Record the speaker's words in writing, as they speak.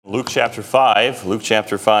Luke chapter 5. Luke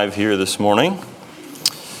chapter 5 here this morning.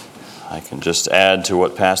 I can just add to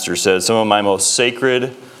what Pastor said. Some of my most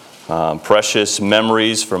sacred, precious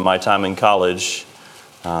memories from my time in college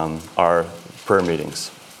are prayer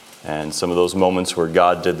meetings. And some of those moments where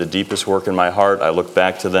God did the deepest work in my heart, I look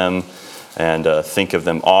back to them and think of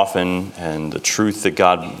them often. And the truth that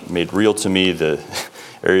God made real to me, the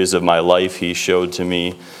areas of my life He showed to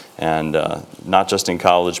me. And not just in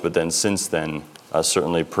college, but then since then,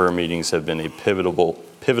 certainly prayer meetings have been a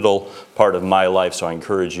pivotal part of my life. So I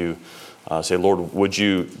encourage you, say, Lord, would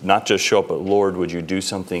you not just show up, but Lord, would you do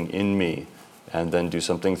something in me and then do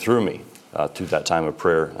something through me through that time of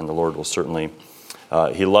prayer? And the Lord will certainly,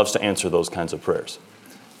 He loves to answer those kinds of prayers.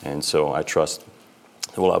 And so I trust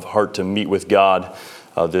that we'll have heart to meet with God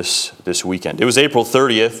this weekend. It was April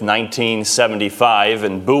 30th, 1975,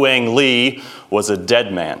 and Buang Lee was a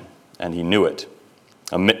dead man, and he knew it.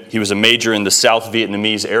 He was a major in the South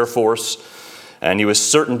Vietnamese Air Force, and he was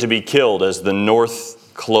certain to be killed as the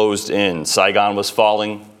North closed in. Saigon was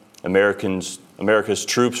falling. America's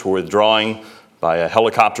troops were withdrawing by a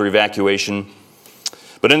helicopter evacuation.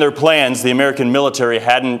 But in their plans, the American military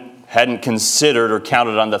hadn't considered or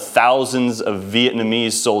counted on the thousands of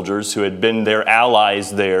Vietnamese soldiers who had been their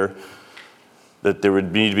allies there, that there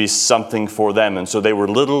would need to be something for them. And so they were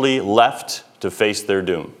literally left to face their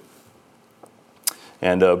doom.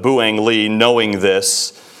 And Buang Lee, knowing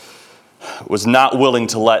this, was not willing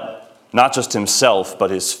to let not just himself, but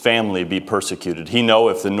his family be persecuted. He knew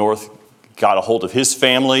if the North got a hold of his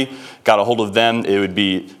family, got a hold of them, it would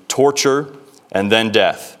be torture and then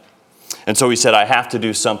death. And so he said, I have to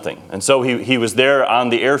do something. And so he was there on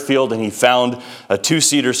the airfield, and he found a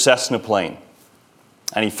two-seater Cessna plane.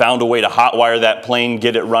 And he found a way to hotwire that plane,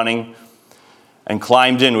 get it running, and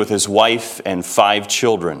climbed in with his wife and 5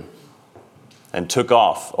 children and took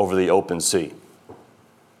off over the open sea.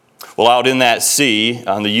 Well, out in that sea,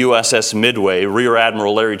 on the USS Midway, Rear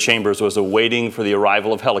Admiral Larry Chambers was awaiting for the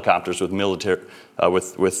arrival of helicopters with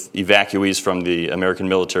evacuees from the American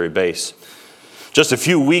military base. Just a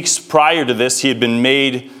few weeks prior to this, he had been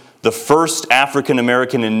made the first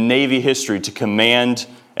African-American in Navy history to command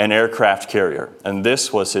an aircraft carrier. And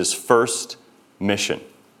this was his first mission.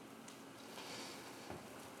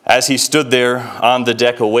 As he stood there on the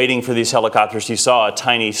deck awaiting for these helicopters, he saw a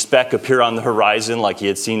tiny speck appear on the horizon like he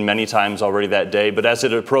had seen many times already that day. But as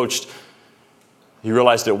it approached, he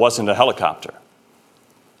realized it wasn't a helicopter.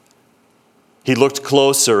 He looked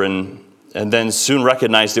closer and then soon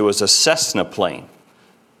recognized it was a Cessna plane.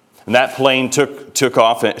 And that plane took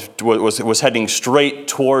off and was heading straight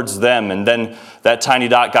towards them. And then that tiny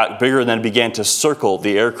dot got bigger and then began to circle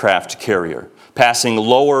the aircraft carrier, passing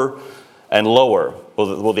lower and lower.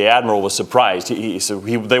 Well, the admiral was surprised. He said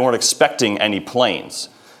they weren't expecting any planes.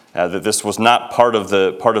 That this was not part of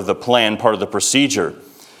the plan, part of the procedure.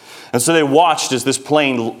 And so they watched as this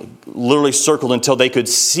plane literally circled until they could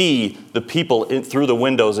see the people through the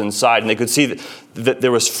windows inside. And they could see that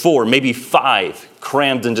there was 4, maybe 5,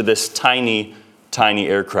 crammed into this tiny, tiny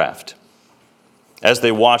aircraft. As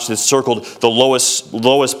they watched, it circled, the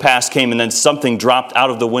lowest pass came, and then something dropped out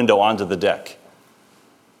of the window onto the deck.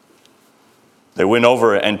 They went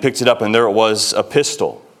over and picked it up, and there it was, a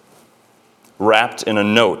pistol wrapped in a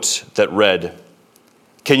note that read,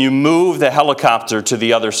 "Can you move the helicopter to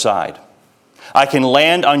the other side? I can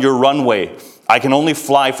land on your runway. I can only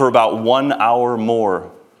fly for about 1 hour more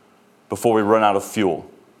before we run out of fuel.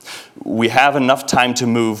 We have enough time to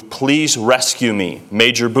move. Please rescue me.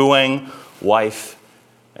 Major Buang, wife,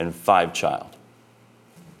 and 5 child."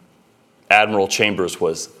 Admiral Chambers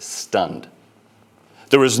was stunned.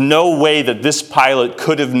 There was no way that this pilot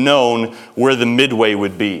could have known where the Midway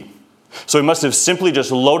would be. So he must have simply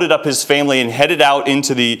just loaded up his family and headed out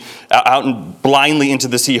blindly into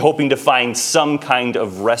the sea, hoping to find some kind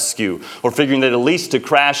of rescue, or figuring that at least to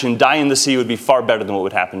crash and die in the sea would be far better than what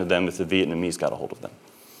would happen to them if the Vietnamese got a hold of them.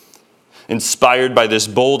 Inspired by this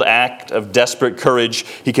bold act of desperate courage,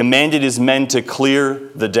 he commanded his men to clear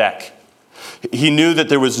the deck. He knew that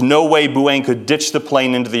there was no way Buang could ditch the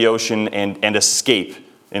plane into the ocean and escape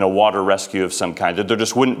in a water rescue of some kind. That they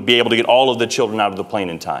just wouldn't be able to get all of the children out of the plane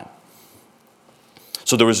in time.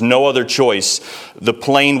 So there was no other choice. The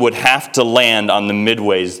plane would have to land on the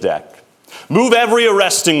Midway's deck. "Move every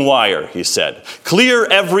arresting wire," he said. "Clear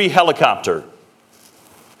every helicopter."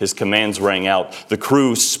 His commands rang out. The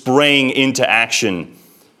crew sprang into action,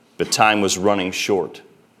 but time was running short.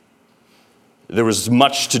 There was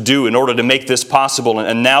much to do in order to make this possible,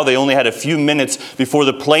 and now they only had a few minutes before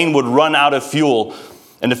the plane would run out of fuel,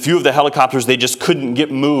 and a few of the helicopters they just couldn't get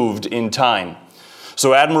moved in time.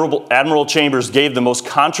 So Admiral Chambers gave the most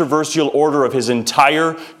controversial order of his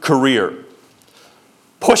entire career.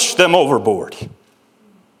 "Push them overboard,"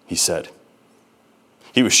 he said.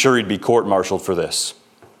 He was sure he'd be court-martialed for this.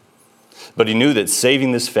 But he knew that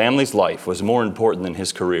saving this family's life was more important than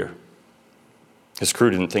his career. His crew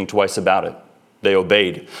didn't think twice about it. They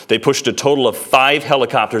obeyed. They pushed a total of 5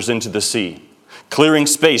 helicopters into the sea, clearing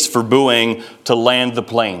space for Boeing to land the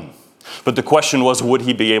plane. But the question was, would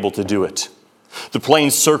he be able to do it? The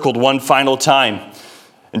plane circled one final time,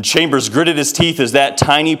 and Chambers gritted his teeth as that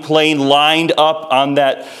tiny plane lined up on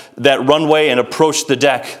that runway and approached the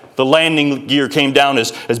deck. The landing gear came down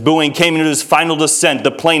as Boeing came into his final descent.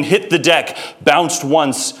 The plane hit the deck, bounced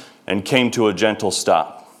once, and came to a gentle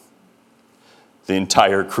stop. The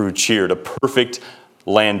entire crew cheered, a perfect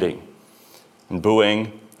landing. And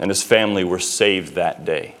Boeing and his family were saved that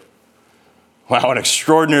day. Wow, an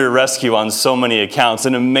extraordinary rescue on so many accounts.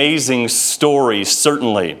 An amazing story,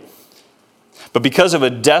 certainly. But because of a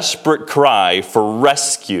desperate cry for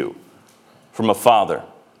rescue from a father,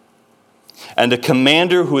 and a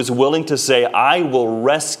commander who is willing to say, "I will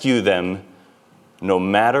rescue them no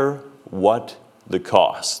matter what the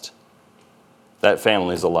cost," that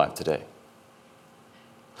family is alive today.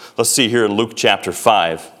 Let's see here in Luke chapter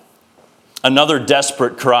 5, another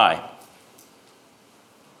desperate cry,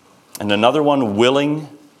 and another one willing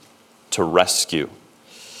to rescue.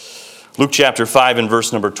 Luke chapter 5 and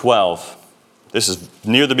verse number 12. This is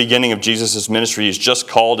near the beginning of Jesus' ministry. He's just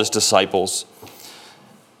called his disciples.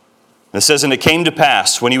 It says, "And it came to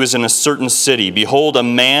pass, when he was in a certain city, behold, a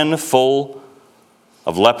man full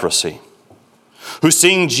of leprosy, who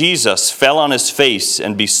seeing Jesus fell on his face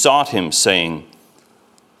and besought him, saying,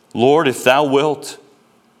 Lord, if thou wilt,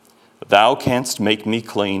 thou canst make me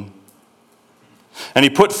clean. And he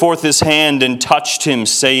put forth his hand and touched him,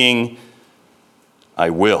 saying, I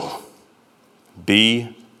will. Be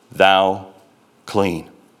thou clean.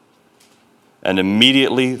 And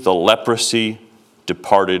immediately the leprosy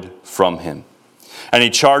departed from him. And he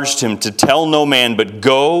charged him to tell no man, but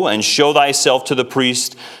go and show thyself to the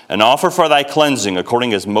priest, and offer for thy cleansing,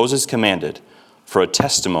 according as Moses commanded, for a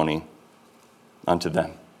testimony unto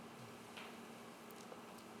them."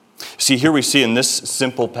 See, here we see in this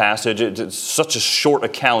simple passage, it's such a short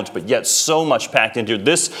account, but yet so much packed into it.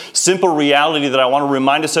 This simple reality that I want to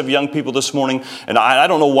remind us of, young people, this morning, and I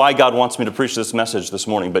don't know why God wants me to preach this message this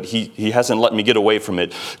morning, but He hasn't let me get away from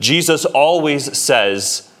it. Jesus always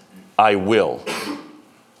says, I will,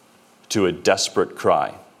 to a desperate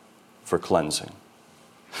cry for cleansing.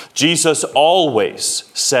 Jesus always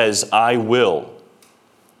says, I will,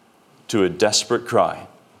 to a desperate cry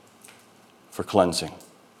for cleansing.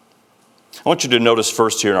 I want you to notice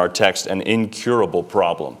first here in our text an incurable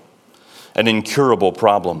problem. An incurable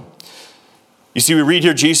problem. You see, we read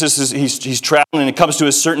here Jesus, he's traveling and he comes to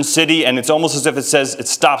a certain city, and it's almost as if it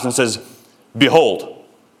stops and says, behold.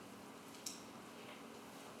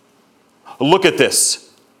 Look at this.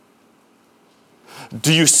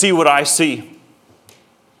 Do you see what I see?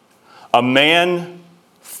 A man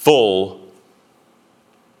full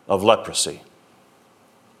of leprosy.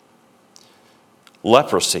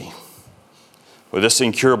 Leprosy. Well, this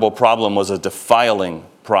incurable problem was a defiling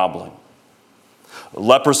problem.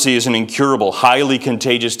 Leprosy is an incurable, highly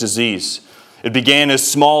contagious disease. It began as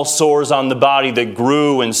small sores on the body that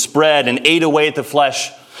grew and spread and ate away at the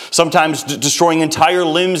flesh, sometimes destroying entire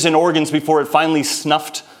limbs and organs before it finally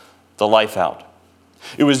snuffed the life out.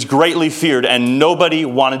 It was greatly feared, and nobody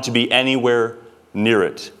wanted to be anywhere near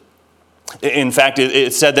it. In fact,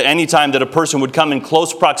 it said that any time that a person would come in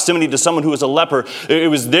close proximity to someone who was a leper, it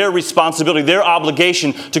was their responsibility, their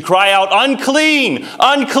obligation to cry out, unclean,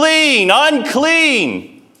 unclean,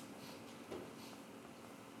 unclean,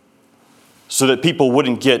 so that people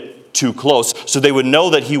wouldn't get too close, so they would know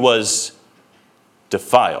that he was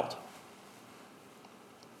defiled.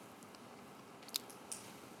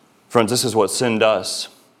 Friends, this is what sin does.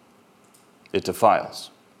 It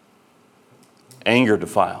defiles. Anger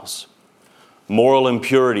defiles. Moral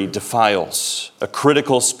impurity defiles. A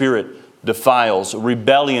critical spirit defiles.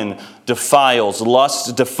 Rebellion defiles.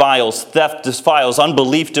 Lust defiles. Theft defiles.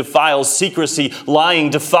 Unbelief defiles. Secrecy, lying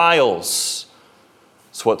defiles.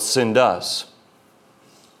 It's what sin does.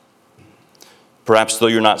 Perhaps though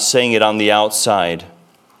you're not saying it on the outside,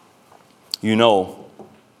 you know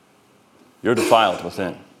you're defiled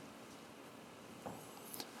within.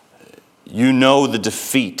 You know the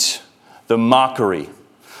defeat, the mockery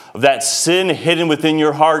of that sin hidden within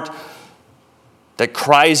your heart that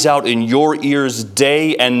cries out in your ears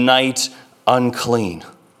day and night, unclean.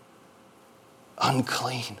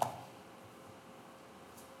 Unclean.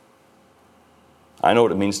 I know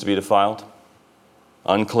what it means to be defiled.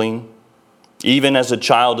 unclean, even as a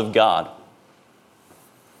child of God.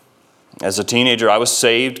 As a teenager, I was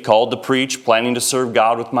saved, called to preach, planning to serve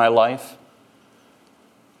God with my life.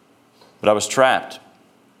 But I was trapped,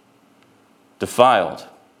 defiled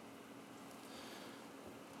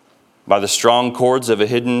by the strong cords of a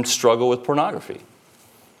hidden struggle with pornography.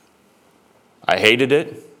 I hated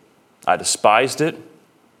it, I despised it,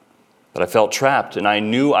 but I felt trapped, and I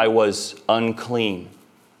knew I was unclean.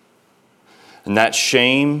 And that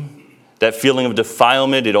shame, that feeling of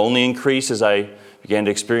defilement, it only increased as I began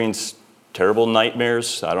to experience terrible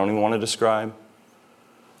nightmares I don't even want to describe.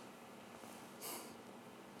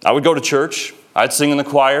 I would go to church, I'd sing in the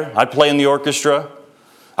choir, I'd play in the orchestra,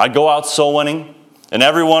 I'd go out soul winning, and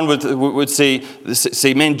everyone would say,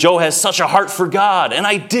 man, Joe has such a heart for God. And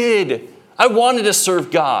I did. I wanted to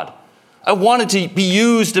serve God. I wanted to be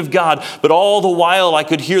used of God. But all the while I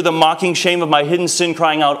could hear the mocking shame of my hidden sin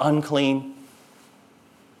crying out, unclean,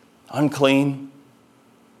 unclean.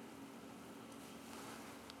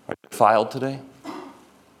 Are you defiled today?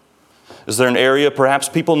 Is there an area, perhaps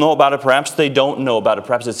people know about it, perhaps they don't know about it,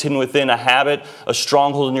 perhaps it's hidden within a habit, a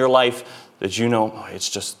stronghold in your life that you know, oh,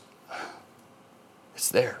 it's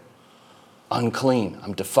there. Unclean.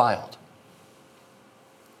 I'm defiled.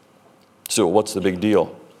 So what's the big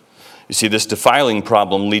deal? You see, this defiling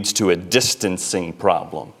problem leads to a distancing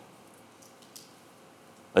problem.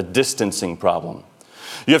 A distancing problem.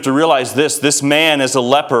 You have to realize this man as a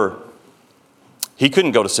leper, he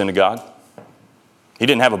couldn't go to synagogue. He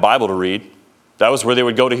didn't have a Bible to read. That was where they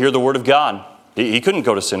would go to hear the word of God. He couldn't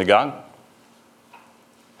go to synagogue.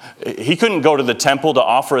 He couldn't go to the temple to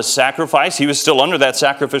offer a sacrifice. He was still under that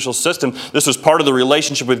sacrificial system. This was part of the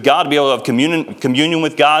relationship with God, to be able to have communion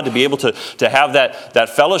with God, to be able to have that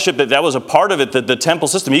fellowship. That was a part of it, the temple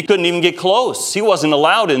system. He couldn't even get close. He wasn't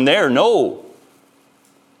allowed in there, no.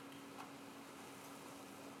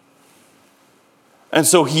 And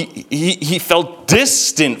so he felt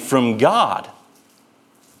distant from God.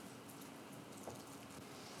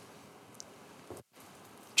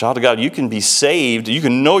 Child of God, you can be saved, you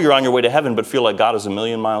can know you're on your way to heaven, but feel like God is a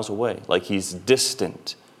million miles away, like He's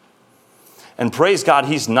distant. And praise God,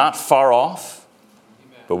 He's not far off,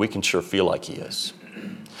 but we can sure feel like He is.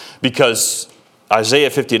 Because Isaiah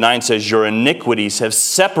 59 says, your iniquities have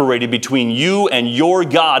separated between you and your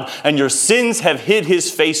God, and your sins have hid His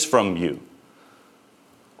face from you.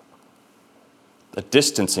 A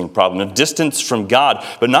distancing problem, a distance from God,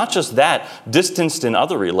 but not just that, distanced in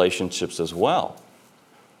other relationships as well.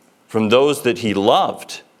 From those that he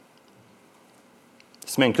loved.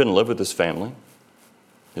 This man couldn't live with his family,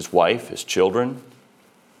 his wife, his children.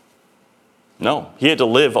 No, he had to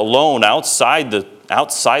live alone outside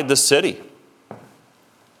the city.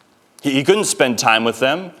 He couldn't spend time with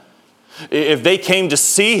them. If they came to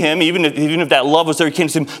see him, even if that love was there, he came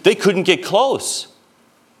to see him, they couldn't get close.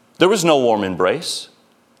 There was no warm embrace.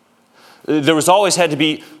 There was always had to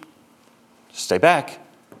be, stay back.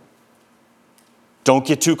 Don't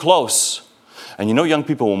get too close. And you know, young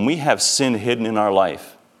people, when we have sin hidden in our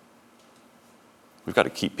life, we've got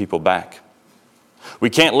to keep people back.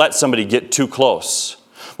 We can't let somebody get too close.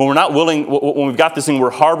 When we're not willing, when we've got this thing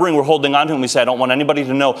we're harboring, we're holding on to, and we say, I don't want anybody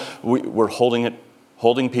to know, we're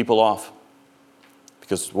holding people off.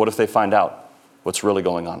 Because what if they find out what's really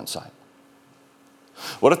going on inside?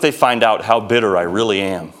 What if they find out how bitter I really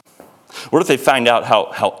am? What if they find out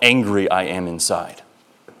how angry I am inside?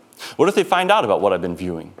 What if they find out about what I've been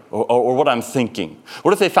viewing or what I'm thinking?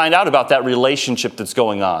 What if they find out about that relationship that's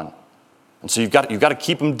going on? And so you've got to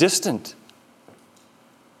keep them distant.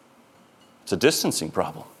 It's a distancing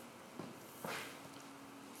problem.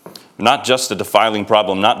 Not just a defiling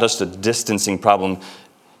problem, not just a distancing problem.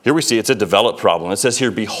 Here we see it's a developed problem. It says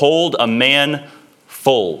here, behold a man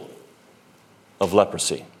full of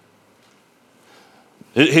leprosy.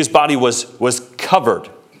 His body was covered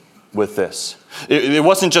with this. It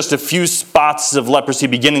wasn't just a few spots of leprosy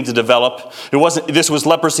beginning to develop. This was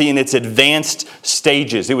leprosy in its advanced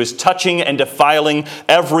stages. It was touching and defiling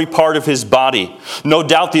every part of his body. No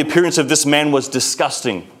doubt the appearance of this man was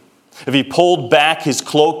disgusting. If he pulled back his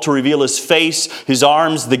cloak to reveal his face, his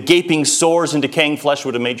arms, the gaping sores and decaying flesh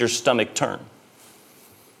would have made your stomach turn.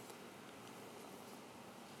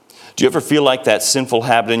 Do you ever feel like that sinful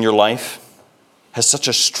habit in your life has such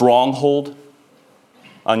a stronghold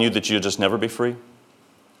on you that you'll just never be free?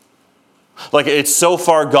 Like it's so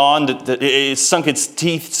far gone that it's sunk its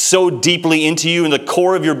teeth so deeply into you in the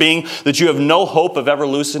core of your being that you have no hope of ever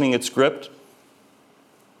loosening its grip?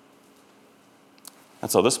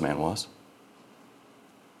 That's how this man was.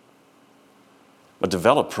 A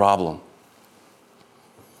developed problem.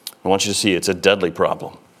 I want you to see it's a deadly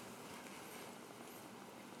problem.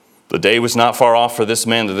 The day was not far off for this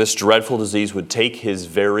man that this dreadful disease would take his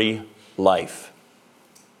very life.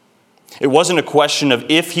 It wasn't a question of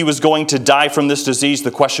if he was going to die from this disease.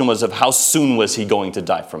 The question was of how soon was he going to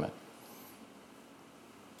die from it.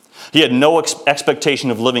 He had no expectation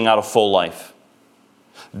of living out a full life.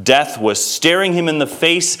 Death was staring him in the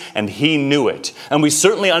face, and he knew it. And we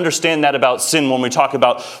certainly understand that about sin when we talk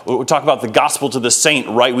about the gospel to the saint,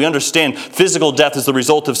 right? We understand physical death is the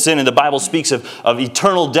result of sin, and the Bible speaks of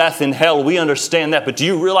eternal death in hell. We understand that. But do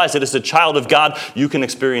you realize that as a child of God, you can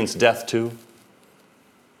experience death too?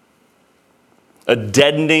 A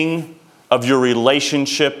deadening of your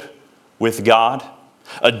relationship with God,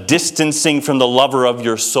 a distancing from the lover of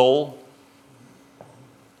your soul.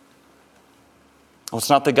 Well, it's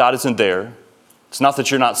not that God isn't there. It's not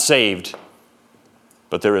that you're not saved.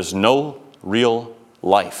 But there is no real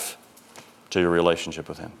life to your relationship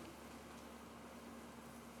with Him.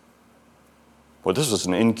 Well, this was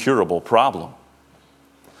an incurable problem.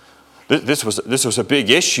 This was a big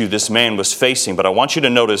issue this man was facing. But I want you to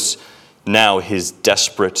notice now his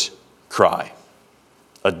desperate cry.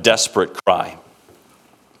 A desperate cry.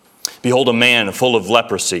 Behold, a man full of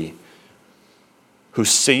leprosy, who,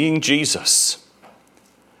 seeing Jesus,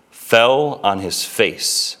 fell on his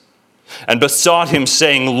face and besought him,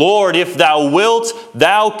 saying, Lord, if thou wilt,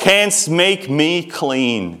 thou canst make me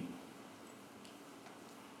clean.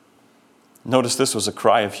 Notice this was a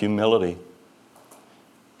cry of humility.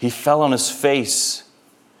 He fell on his face.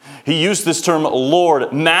 He used this term,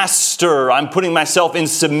 Lord, Master, I'm putting myself in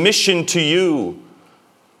submission to you.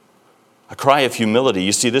 A cry of humility.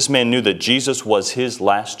 You see, this man knew that Jesus was his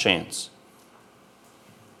last chance.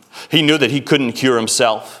 He knew that he couldn't cure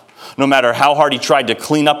himself. No matter how hard he tried to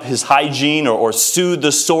clean up his hygiene or soothe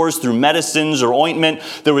the sores through medicines or ointment,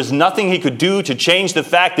 there was nothing he could do to change the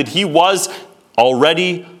fact that he was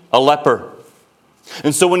already a leper.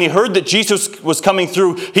 And so when he heard that Jesus was coming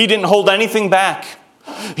through, he didn't hold anything back.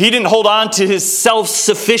 He didn't hold on to his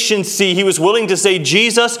self-sufficiency. He was willing to say,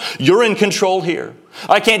 Jesus, you're in control here.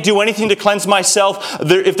 I can't do anything to cleanse myself.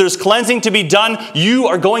 If there's cleansing to be done, you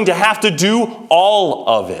are going to have to do all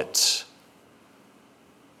of it.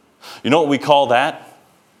 You know what we call that?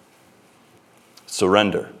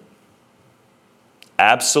 Surrender.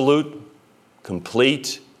 Absolute,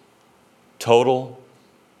 complete, total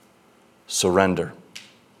surrender.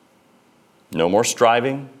 No more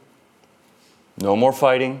striving. No more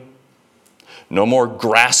fighting. No more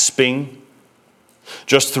grasping.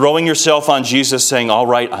 Just throwing yourself on Jesus, saying, all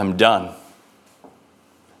right, I'm done.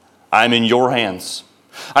 I'm in your hands.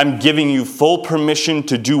 I'm giving you full permission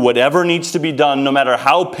to do whatever needs to be done, no matter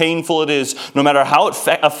how painful it is, no matter how it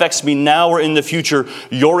affects me now or in the future.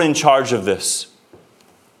 You're in charge of this.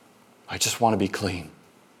 I just want to be clean.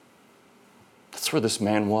 That's where this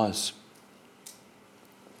man was.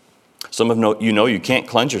 Some of you know you can't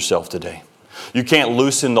cleanse yourself today. You can't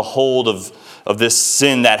loosen the hold of this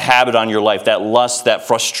sin, that habit on your life, that lust, that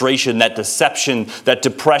frustration, that deception, that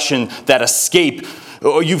depression, that escape.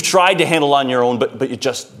 You've tried to handle on your own, but it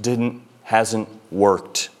just hasn't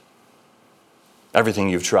worked. Everything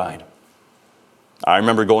you've tried. I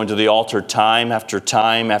remember going to the altar time after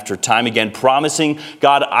time after time again, promising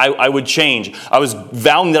God I would change. I was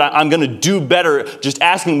vowing that I'm going to do better, just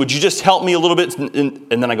asking, would you just help me a little bit? And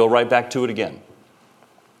then I go right back to it again.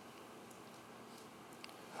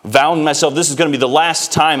 Vowing myself, this is going to be the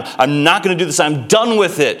last time. I'm not going to do this. I'm done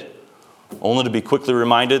with it. Only to be quickly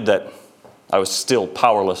reminded that I was still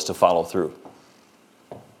powerless to follow through.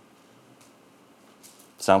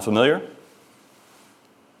 Sound familiar?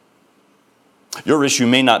 Your issue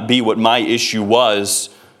may not be what my issue was,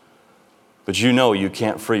 but you know you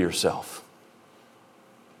can't free yourself.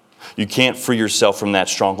 You can't free yourself from that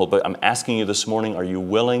stronghold. But I'm asking you this morning, are you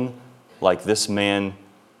willing, like this man,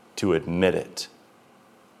 to admit it?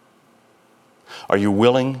 Are you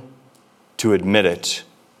willing to admit it?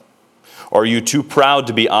 Or are you too proud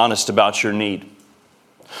to be honest about your need?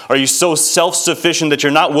 Are you so self-sufficient that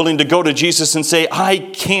you're not willing to go to Jesus and say, I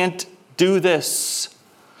can't do this.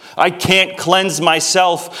 I can't cleanse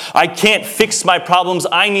myself. I can't fix my problems.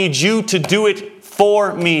 I need you to do it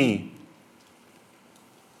for me.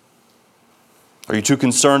 Are you too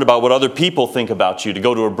concerned about what other people think about you to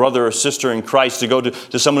go to a brother or sister in Christ, to go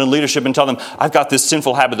to someone in leadership and tell them, I've got this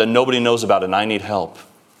sinful habit that nobody knows about and I need help?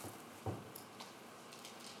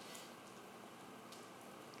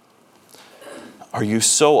 Are you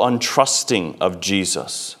so untrusting of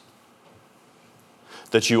Jesus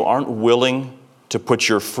that you aren't willing to put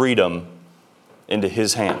your freedom into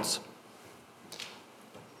His hands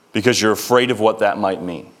because you're afraid of what that might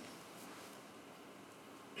mean?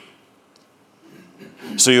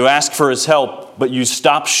 So you ask for his help, but you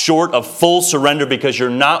stop short of full surrender because you're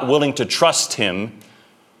not willing to trust him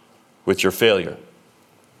with your failure.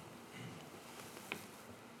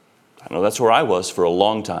 I know that's where I was for a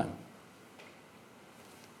long time.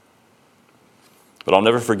 But I'll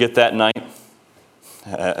never forget that night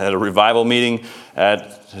at a revival meeting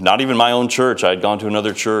at not even my own church. I had gone to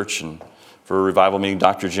another church, and for a revival meeting,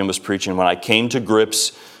 Dr. Jim was preaching. When I came to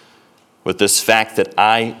grips with this fact that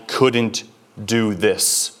I couldn't do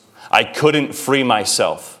this, I couldn't free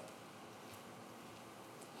myself.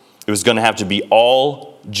 It was going to have to be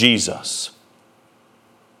all Jesus.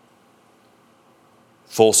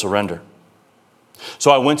 Full surrender.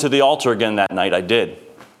 So I went to the altar again that night. I did.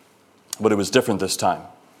 But it was different this time.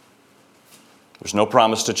 There was no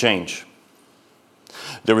promise to change.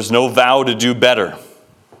 There was no vow to do better.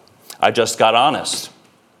 I just got honest.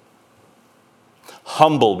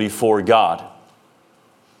 Humble before God.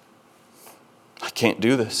 I can't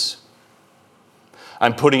do this.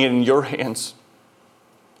 I'm putting it in your hands.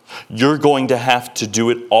 You're going to have to do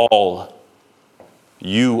it all.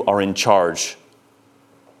 You are in charge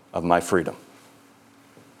of my freedom.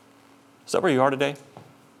 Is that where you are today?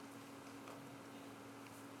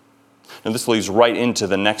 And this leads right into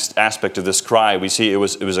the next aspect of this cry. We see it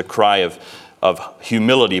was a cry of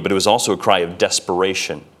humility, but it was also a cry of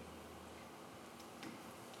desperation.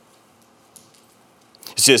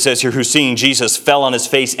 You see, it says here, who seeing Jesus fell on his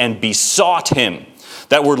face and besought him.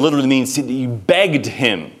 That word literally means he begged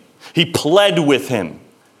him. He pled with him.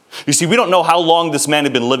 You see, we don't know how long this man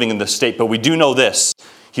had been living in this state, but we do know this.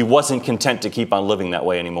 He wasn't content to keep on living that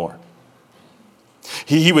way anymore.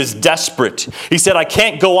 He was desperate. He said, I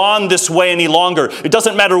can't go on this way any longer. It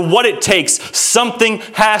doesn't matter what it takes. Something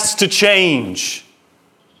has to change.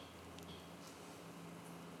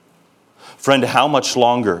 Friend, how much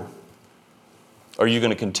longer are you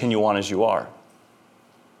going to continue on as you are?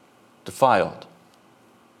 Defiled,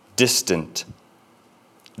 distant,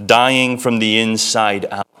 dying from the inside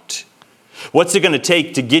out. What's it going to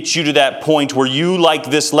take to get you to that point where you, like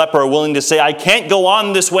this leper, are willing to say, I can't go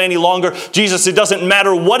on this way any longer. Jesus, it doesn't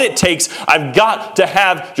matter what it takes. I've got to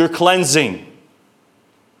have your cleansing.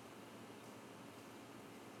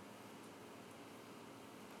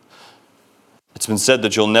 It's been said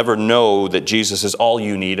that you'll never know that Jesus is all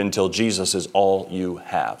you need until Jesus is all you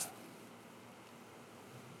have.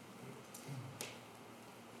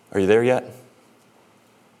 Are you there yet?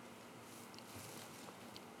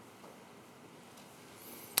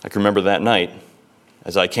 I can remember that night,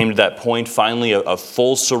 as I came to that point, finally a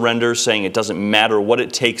full surrender, saying it doesn't matter what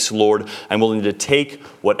it takes, Lord. I'm willing to take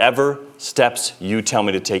whatever steps you tell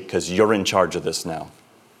me to take because you're in charge of this now.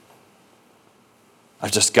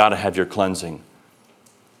 I've just got to have your cleansing.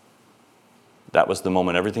 That was the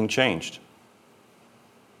moment everything changed.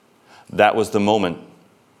 That was the moment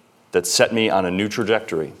that set me on a new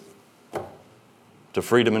trajectory to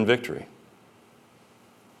freedom and victory.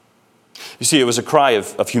 You see, it was a cry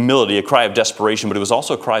of humility, a cry of desperation, but it was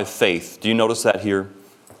also a cry of faith. Do you notice that here?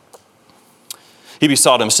 He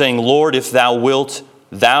besought him, saying, Lord, if thou wilt,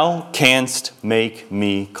 thou canst make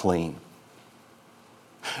me clean.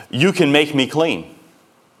 You can make me clean.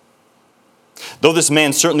 Though this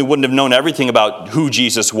man certainly wouldn't have known everything about who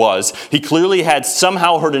Jesus was, he clearly had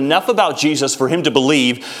somehow heard enough about Jesus for him to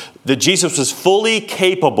believe that Jesus was fully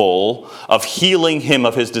capable of healing him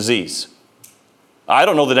of his disease. I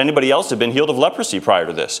don't know that anybody else had been healed of leprosy prior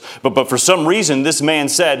to this, but for some reason this man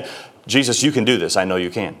said, Jesus, you can do this. I know you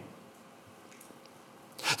can.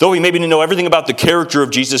 Though he maybe didn't know everything about the character of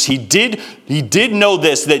Jesus, he did know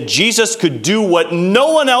this, that Jesus could do what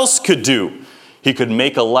no one else could do. He could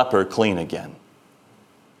make a leper clean again.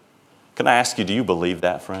 Can I ask you, do you believe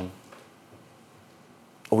that, friend?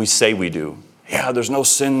 Oh, we say we do. Yeah, there's no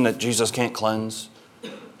sin that Jesus can't cleanse.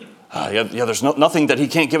 There's nothing that he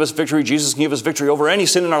can't give us victory. Jesus can give us victory over any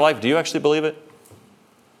sin in our life. Do you actually believe it?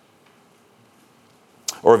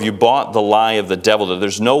 Or have you bought the lie of the devil that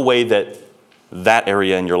there's no way that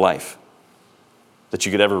area in your life that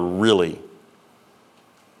you could ever really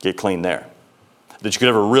get clean there? That you could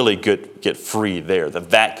ever really get free there,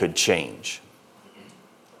 that could change.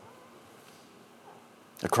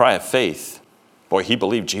 A cry of faith. Boy, he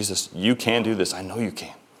believed, Jesus, you can do this. I know you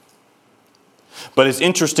can. But it's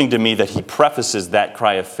interesting to me that he prefaces that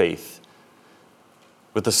cry of faith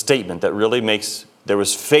with a statement that really makes, there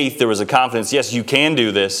was faith, there was a confidence, yes, you can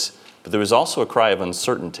do this, but there was also a cry of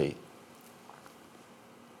uncertainty.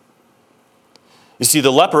 You see,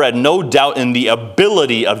 the leper had no doubt in the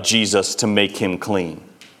ability of Jesus to make him clean.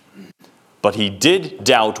 But he did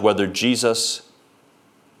doubt whether Jesus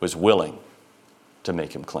was willing to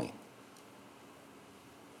make him clean.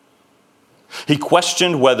 He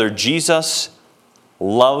questioned whether Jesus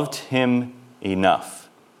loved him enough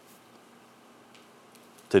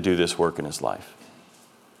to do this work in his life.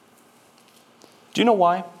 Do you know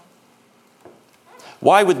why?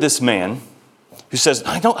 Why would this man who says,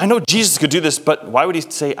 I know Jesus could do this, but why would he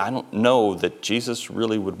say, I don't know that Jesus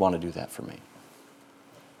really would want to do that for me?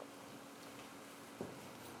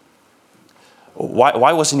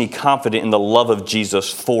 Why wasn't he confident in the love of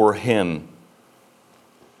Jesus for him?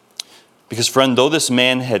 Because, friend, though this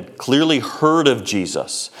man had clearly heard of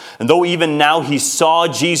Jesus, and though even now he saw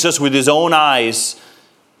Jesus with his own eyes,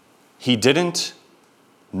 he didn't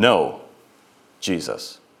know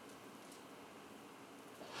Jesus.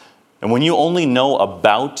 And when you only know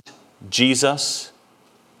about Jesus,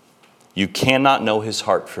 you cannot know his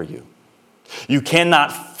heart for you. You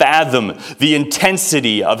cannot fathom the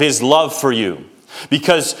intensity of his love for you.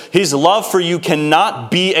 Because his love for you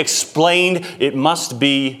cannot be explained, it must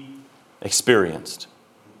be experienced.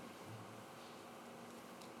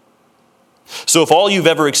 So if all you've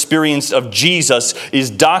ever experienced of Jesus is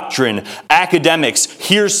doctrine, academics,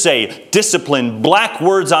 hearsay, discipline, black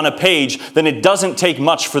words on a page, then it doesn't take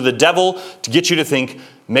much for the devil to get you to think,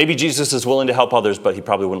 maybe Jesus is willing to help others, but he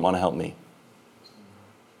probably wouldn't want to help me.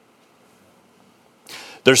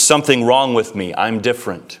 There's something wrong with me. I'm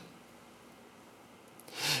different.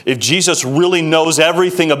 If Jesus really knows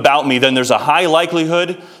everything about me, then there's a high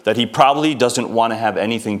likelihood that he probably doesn't want to have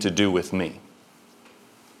anything to do with me.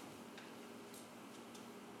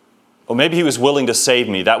 Well, maybe he was willing to save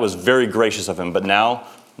me. That was very gracious of him. But now,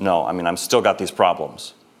 no. I've still got these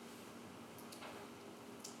problems.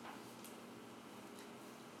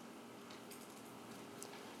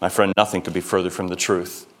 My friend, nothing could be further from the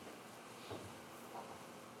truth.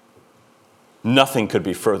 Nothing could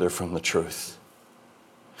be further from the truth.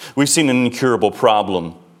 We've seen an incurable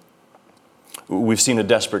problem. We've seen a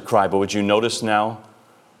desperate cry. But would you notice now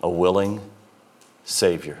a willing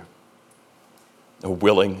Savior? A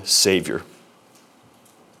willing Savior.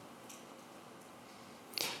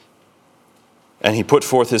 And he put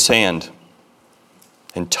forth his hand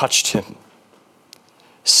and touched him,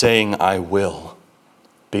 saying, I will,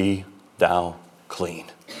 be thou clean.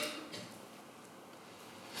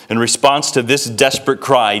 In response to this desperate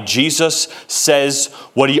cry, Jesus says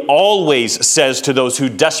what he always says to those who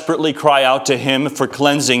desperately cry out to him for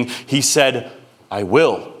cleansing. He said, I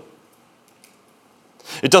will.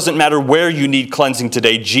 It doesn't matter where you need cleansing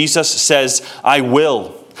today. Jesus says, I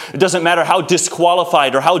will. It doesn't matter how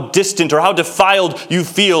disqualified or how distant or how defiled you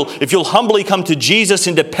feel. If you'll humbly come to Jesus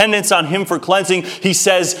in dependence on him for cleansing, he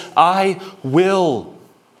says, I will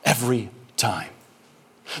every time.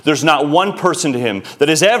 There's not one person to him that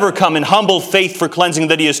has ever come in humble faith for cleansing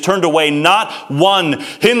that he has turned away. Not one.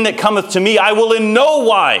 Him that cometh to me, I will in no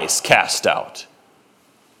wise cast out.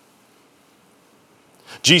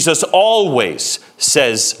 Jesus always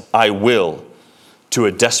says, I will, to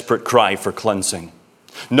a desperate cry for cleansing.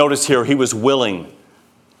 Notice here, he was willing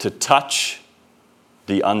to touch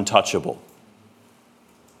the untouchable.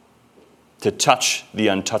 To touch the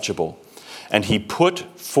untouchable. And he put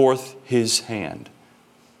forth his hand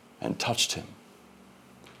and touched him.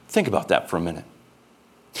 Think about that for a minute.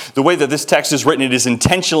 The way that this text is written, it is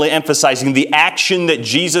intentionally emphasizing the action that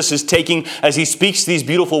Jesus is taking as he speaks these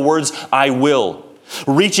beautiful words, I will.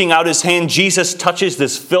 Reaching out his hand, Jesus touches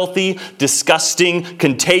this filthy, disgusting,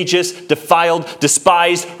 contagious, defiled,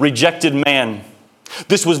 despised, rejected man.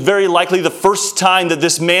 This was very likely the first time that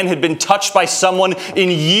this man had been touched by someone in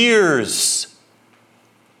years.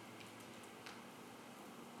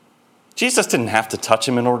 Jesus didn't have to touch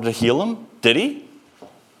him in order to heal him, did he?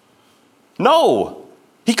 No.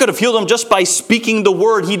 He could have healed him just by speaking the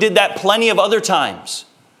word. He did that plenty of other times.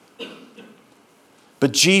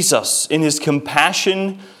 But Jesus, in his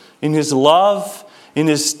compassion, in his love, in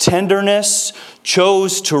his tenderness,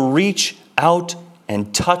 chose to reach out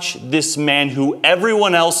and touch this man who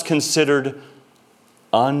everyone else considered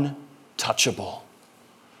untouchable.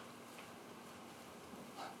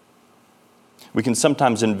 We can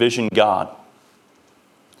sometimes envision God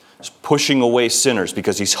pushing away sinners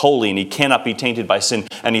because he's holy and he cannot be tainted by sin,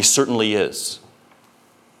 and he certainly is.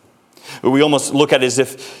 We almost look at it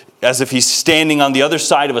as if he's standing on the other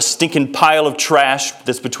side of a stinking pile of trash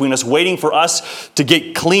that's between us, waiting for us to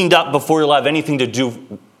get cleaned up before he'll have anything to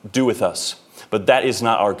do with us. But that is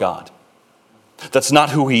not our God. That's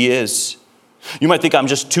not who he is. You might think I'm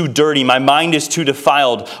just too dirty. My mind is too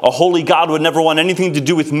defiled. A holy God would never want anything to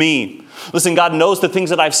do with me. Listen, God knows the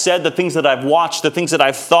things that I've said, the things that I've watched, the things that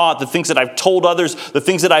I've thought, the things that I've told others, the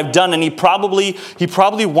things that I've done, and he probably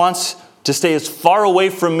wants to stay as far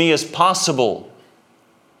away from me as possible.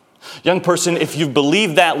 Young person, if you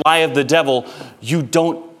believe that lie of the devil, you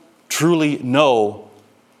don't truly know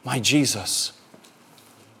my Jesus.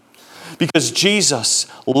 Because Jesus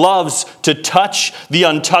loves to touch the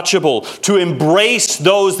untouchable, to embrace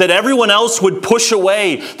those that everyone else would push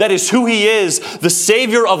away. That is who he is, the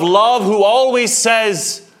Savior of love who always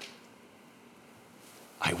says,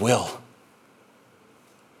 I will.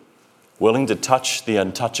 Willing to touch the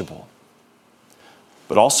untouchable,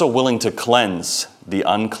 but also willing to cleanse the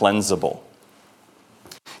uncleansable.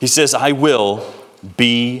 He says, I will,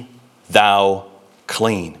 be thou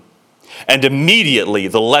clean. And immediately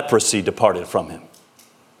the leprosy departed from him.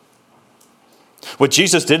 What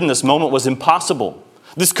Jesus did in this moment was impossible.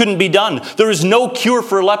 This couldn't be done. There is no cure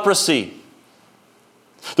for leprosy.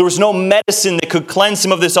 There was no medicine that could cleanse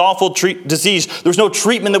him of this awful disease. There was no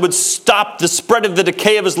treatment that would stop the spread of the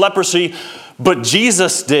decay of his leprosy. But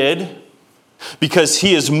Jesus did, because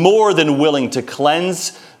he is more than willing to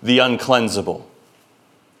cleanse the uncleansable.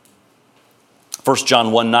 1 John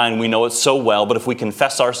 1:9, we know it so well, but if we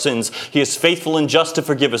confess our sins, he is faithful and just to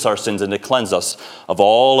forgive us our sins and to cleanse us of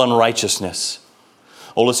all unrighteousness.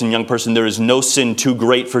 Oh, listen, young person, there is no sin too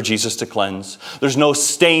great for Jesus to cleanse. There's no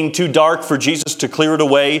stain too dark for Jesus to clear it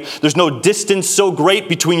away. There's no distance so great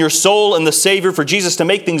between your soul and the Savior for Jesus to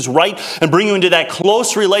make things right and bring you into that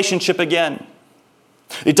close relationship again.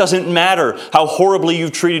 It doesn't matter how horribly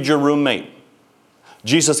you've treated your roommate.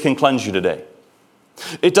 Jesus can cleanse you today.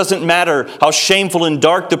 It doesn't matter how shameful and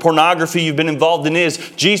dark the pornography you've been involved in is.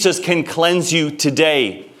 Jesus can cleanse you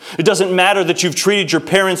today. It doesn't matter that you've treated your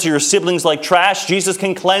parents or your siblings like trash. Jesus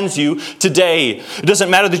can cleanse you today. It doesn't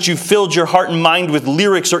matter that you've filled your heart and mind with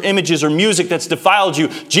lyrics or images or music that's defiled you.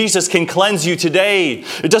 Jesus can cleanse you today.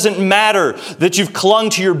 It doesn't matter that you've clung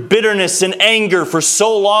to your bitterness and anger for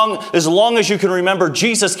so long as you can remember.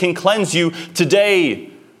 Jesus can cleanse you today.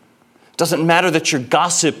 It doesn't matter that your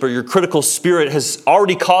gossip or your critical spirit has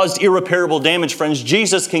already caused irreparable damage, friends.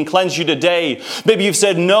 Jesus can cleanse you today. Maybe you've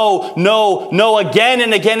said no, no, no again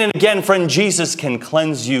and again and again. Friend, Jesus can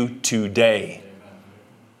cleanse you today.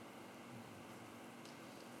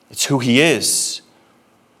 It's who he is.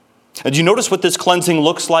 And do you notice what this cleansing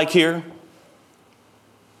looks like here?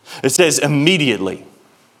 It says immediately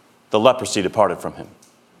the leprosy departed from him.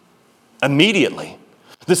 Immediately.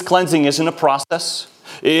 This cleansing isn't a process.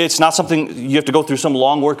 It's not something you have to go through some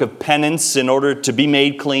long work of penance in order to be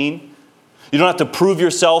made clean. You don't have to prove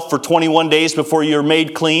yourself for 21 days before you're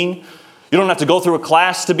made clean. You don't have to go through a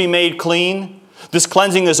class to be made clean. This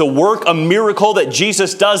cleansing is a work, a miracle that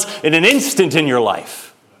Jesus does in an instant in your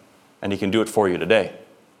life. And he can do it for you today.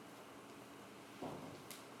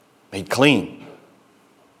 Made clean.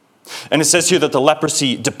 And it says here that the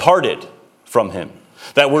leprosy departed from him.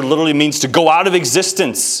 That word literally means to go out of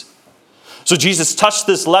existence. So Jesus touched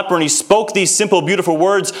this leper and he spoke these simple, beautiful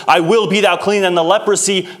words, I will be thou clean, and the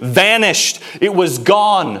leprosy vanished. It was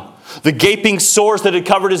gone. The gaping sores that had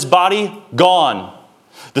covered his body, gone.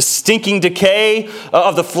 The stinking decay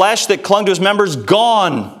of the flesh that clung to his members,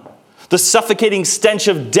 gone. The suffocating stench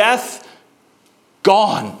of death,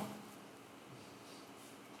 gone.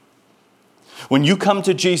 When you come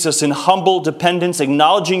to Jesus in humble dependence,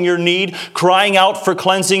 acknowledging your need, crying out for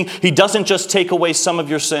cleansing, he doesn't just take away some of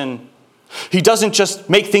your sin. He doesn't just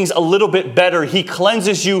make things a little bit better. He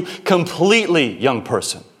cleanses you completely, young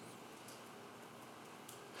person.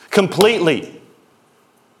 Completely.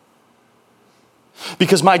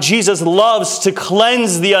 Because my Jesus loves to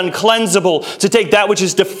cleanse the uncleansable, to take that which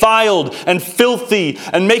is defiled and filthy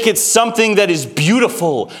and make it something that is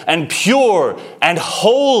beautiful and pure and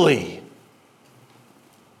holy.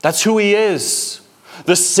 That's who he is.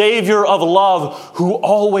 The Savior of love who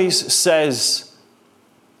always says,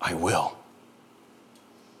 I will.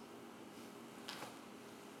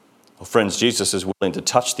 Well, friends, Jesus is willing to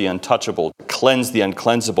touch the untouchable, to cleanse the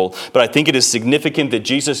uncleansable. But I think it is significant that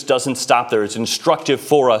Jesus doesn't stop there. It's instructive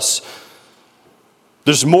for us.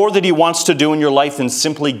 There's more that he wants to do in your life than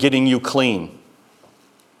simply getting you clean.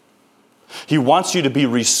 He wants you to be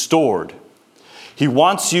restored. He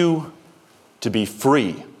wants you to be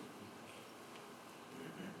free.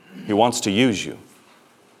 He wants to use you.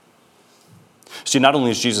 See, not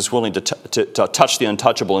only is Jesus willing to touch the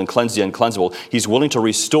untouchable and cleanse the uncleansable, he's willing to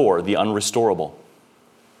restore the unrestorable.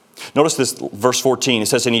 Notice this, verse 14. It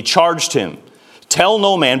says, and he charged him, tell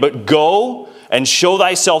no man, but go and show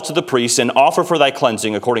thyself to the priests and offer for thy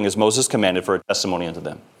cleansing according as Moses commanded for a testimony unto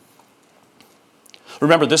them.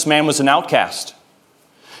 Remember, this man was an outcast.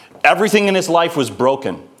 Everything in his life was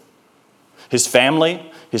broken. His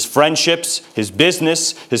family, his friendships, his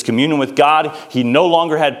business, his communion with God. He no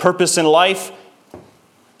longer had purpose in life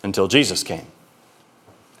until Jesus came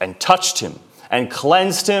and touched him and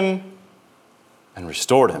cleansed him and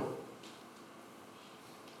restored him.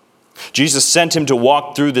 Jesus sent him to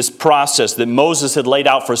walk through this process that Moses had laid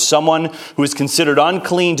out for someone who is considered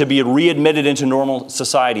unclean to be readmitted into normal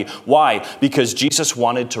society. Why? Because Jesus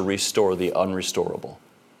wanted to restore the unrestorable.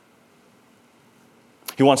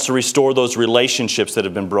 He wants to restore those relationships that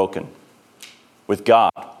have been broken with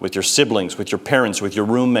God, with your siblings, with your parents, with your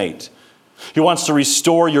roommate. He wants to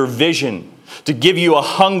restore your vision, to give you a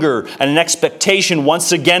hunger and an expectation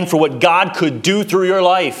once again for what God could do through your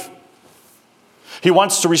life. He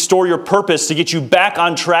wants to restore your purpose, to get you back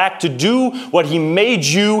on track, to do what He made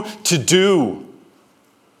you to do.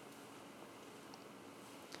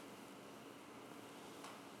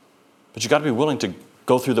 But you've got to be willing to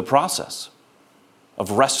go through the process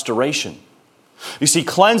of restoration. You see,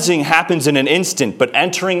 cleansing happens in an instant, but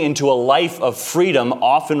entering into a life of freedom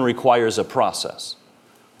often requires a process.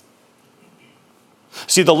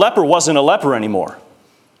 See, the leper wasn't a leper anymore.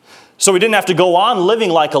 So he didn't have to go on living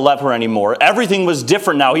like a leper anymore. Everything was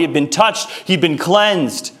different now. He had been touched. He'd been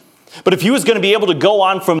cleansed. But if he was going to be able to go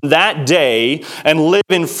on from that day and live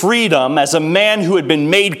in freedom as a man who had been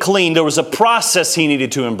made clean, there was a process he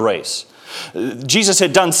needed to embrace. Jesus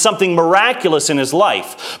had done something miraculous in his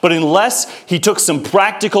life, but unless he took some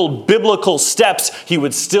practical biblical steps, he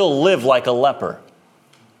would still live like a leper.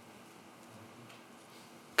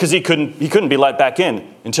 Because he couldn't be let back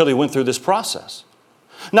in until he went through this process.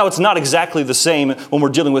 Now, it's not exactly the same when we're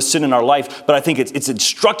dealing with sin in our life, but I think it's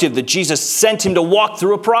instructive that Jesus sent him to walk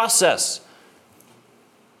through a process.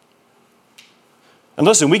 And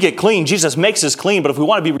listen, we get clean. Jesus makes us clean, but if we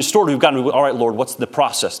want to be restored, we've got to, all right, Lord, what's the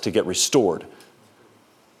process to get restored?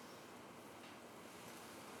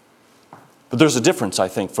 But there's a difference, I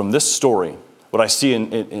think, from this story. What I see,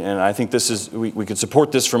 and I think this is, we could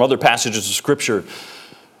support this from other passages of Scripture.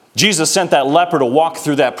 Jesus sent that leper to walk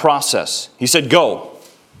through that process. He said, go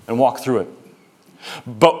and walk through it.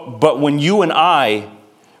 But when you and I,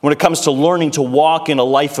 when it comes to learning to walk in a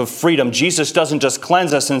life of freedom, Jesus doesn't just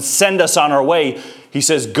cleanse us and send us on our way. He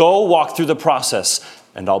says, go walk through the process,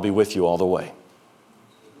 and I'll be with you all the way.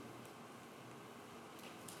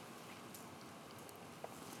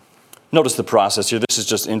 Notice the process here. This is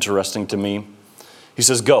just interesting to me. He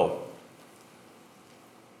says, go.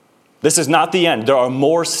 This is not the end. There are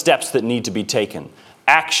more steps that need to be taken.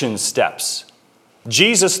 Action steps.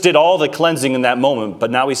 Jesus did all the cleansing in that moment,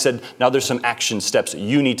 but now he said, now there's some action steps that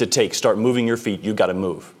you need to take. Start moving your feet. You've got to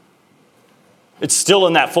move. It's still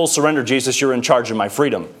in that full surrender, Jesus, you're in charge of my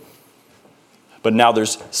freedom. But now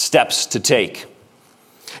there's steps to take.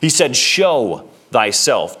 He said, show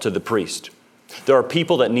thyself to the priest. There are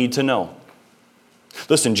people that need to know.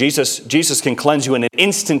 Listen, Jesus can cleanse you in an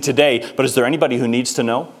instant today, but is there anybody who needs to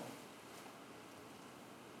know?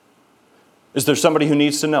 Is there somebody who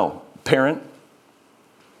needs to know? Parent?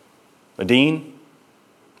 A dean?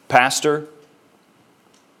 Pastor?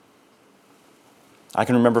 I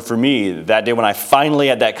can remember for me, that day when I finally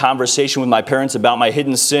had that conversation with my parents about my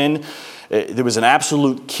hidden sin, there was an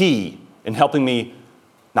absolute key in helping me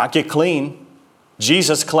not get clean.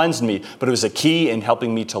 Jesus cleansed me, but it was a key in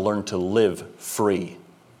helping me to learn to live free.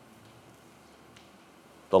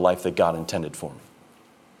 The life that God intended for me.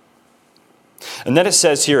 And then it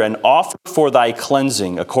says here, and offer for thy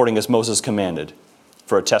cleansing according as Moses commanded,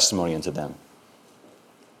 for a testimony unto them.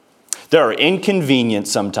 There are inconvenient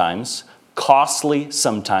sometimes, costly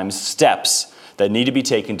sometimes, steps that need to be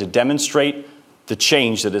taken to demonstrate the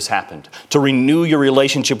change that has happened, to renew your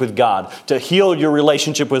relationship with God, to heal your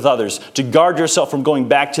relationship with others, to guard yourself from going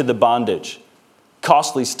back to the bondage.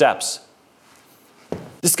 Costly steps.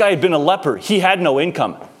 This guy had been a leper. He had no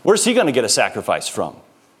income. Where's he going to get a sacrifice from?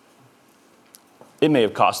 It may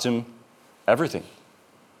have cost him everything.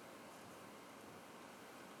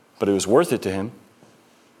 But it was worth it to him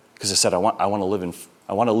because he said, I want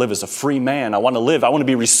to live as a free man. I want to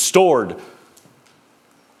be restored.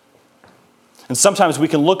 And sometimes we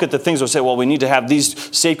can look at the things and say, well, we need to have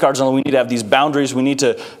these safeguards and we need to have these boundaries. We need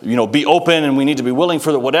to, be open and we need to be willing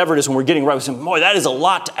for whatever it is when we're getting right. We say, boy, that is a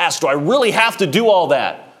lot to ask. Do I really have to do all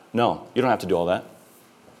that? No, you don't have to do all that.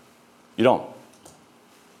 You don't.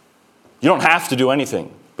 You don't have to do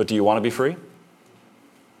anything. But do you want to be free?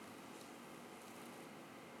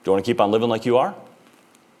 Do you want to keep on living like you are?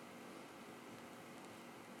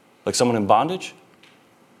 Like someone in bondage?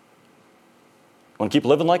 Want to keep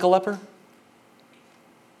living like a leper?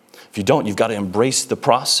 If you don't, you've got to embrace the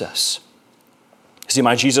process. See,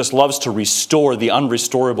 my Jesus loves to restore the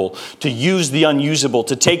unrestorable, to use the unusable,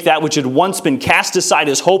 to take that which had once been cast aside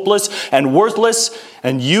as hopeless and worthless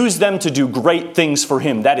and use them to do great things for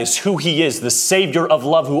Him. That is who He is, the Savior of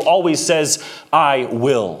love who always says, I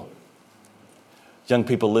will. Young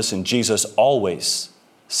people, listen, Jesus always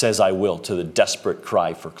says, I will, to the desperate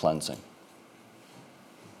cry for cleansing.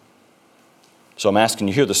 So I'm asking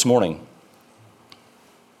you here this morning,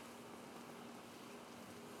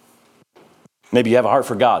 maybe you have a heart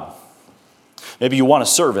for God. Maybe you want to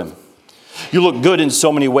serve Him. You look good in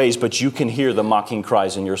so many ways, but you can hear the mocking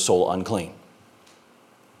cries in your soul, unclean.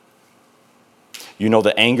 You know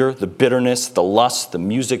the anger, the bitterness, the lust, the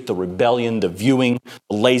music, the rebellion, the viewing,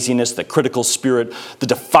 the laziness, the critical spirit, the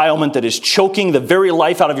defilement that is choking the very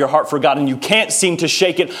life out of your heart for God, and you can't seem to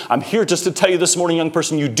shake it. I'm here just to tell you this morning, young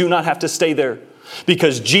person, you do not have to stay there,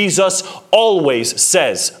 because Jesus always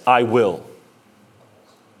says, I will,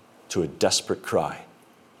 to a desperate cry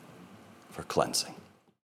for cleansing.